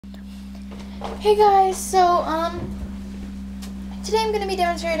Hey guys, so today I'm gonna be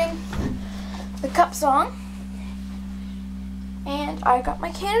demonstrating the cup song, and I got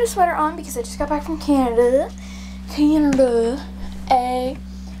my Canada sweater on because I just got back from Canada.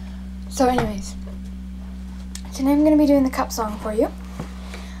 So anyways, today I'm gonna be doing the cup song for you.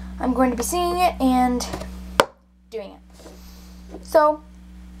 I'm going to be singing it and doing it. So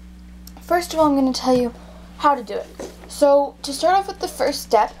first of all, I'm going to tell you how to do it. So to start off with the first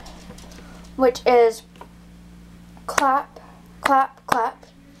step, which is clap, clap, clap,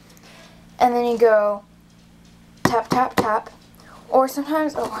 and then you go tap, tap, tap, or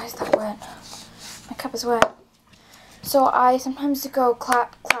sometimes, oh, why is that wet? My cup is wet. So I sometimes go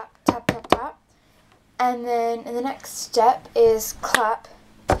clap, clap, tap, tap, tap, and then in the next step is clap,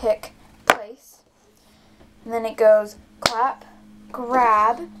 pick, place, and then it goes clap,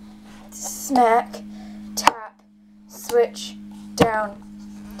 grab, smack, tap, switch, down.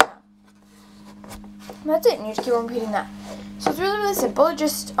 And that's it, and you just keep on repeating that. So it's really, really simple. I'll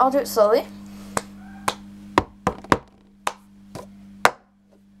do it slowly.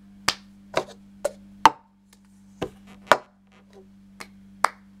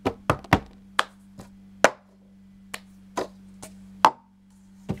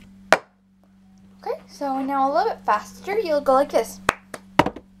 Okay, so now a little bit faster, you'll go like this.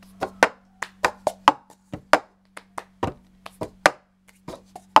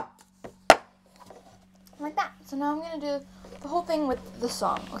 Like that. So now I'm going to do the whole thing with the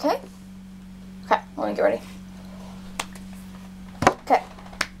song, okay? Okay, let me get ready. Okay.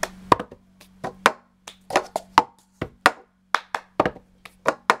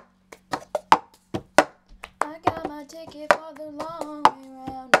 I got my ticket for the long way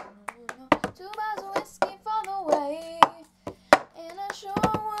round. 2 bottles of whiskey for the way. And I sure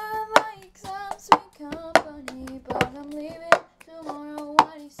would like some sweet company, but I'm leaving tomorrow.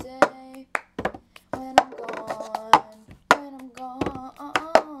 What do you say? When I'm gone,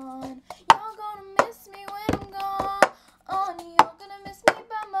 you're gonna miss me when I'm gone. You're gonna miss me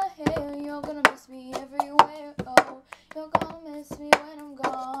by my hair, you're gonna miss me everywhere. Oh, you're gonna miss me when I'm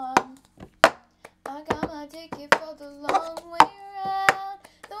gone. I got my ticket for the long way round,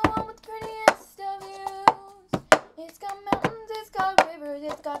 the one with the prettiest of views. It's got mountains, it's got rivers,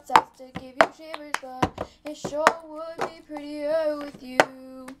 it's got sights to give you shivers, but it sure would be prettier with you.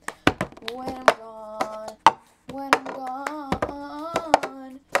 When I'm gone, you're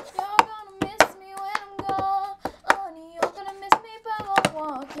gonna miss me when I'm gone. You're gonna miss me by my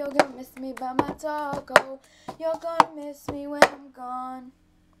walk, you're gonna miss me by my talk. Oh, you're gonna miss me when I'm gone.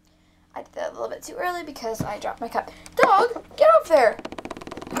 I did that a little bit too early because I dropped my cup. Dog, get off there.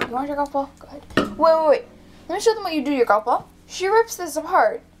 You want your golf ball? Go ahead. Wait. Let me show them what you do to your golf ball. She rips this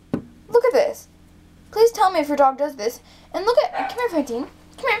apart. Look at this. Please tell me if your dog does this. And look at, come here, Fantine.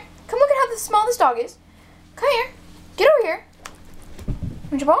 Come here. Come look at how small this dog is. Come here. Get over here.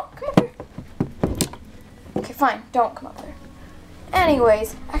 Want your ball? Come up here. Okay, fine. Don't come up there.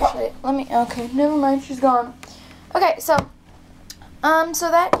 Anyways, actually, okay, never mind. She's gone. Okay, so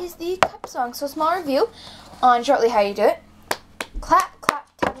that is the cup song. So small review on shortly how you do it. Clap, clap,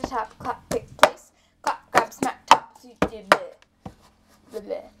 tap, tap, tap, clap, pick, place. Clap, grab, smack, tap.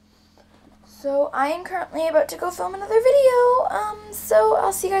 So I am currently about to go film another video, so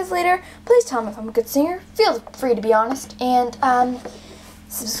I'll see you guys later. Please tell me if I'm a good singer. Feel free to be honest. And,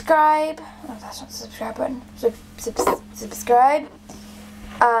 subscribe. Oh, that's not the subscribe button. Subscribe.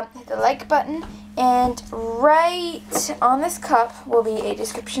 Hit the like button. And right on this cup will be a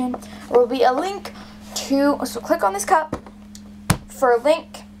description. Or will be a link to, so click on this cup for a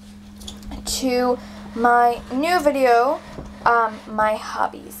link to my new video, my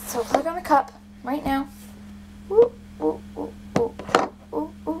hobbies. So click on the cup right now.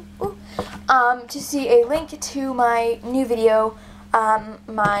 To see a link to my new video,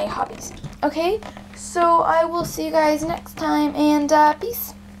 my hobbies. Okay, so I will see you guys next time, and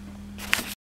peace.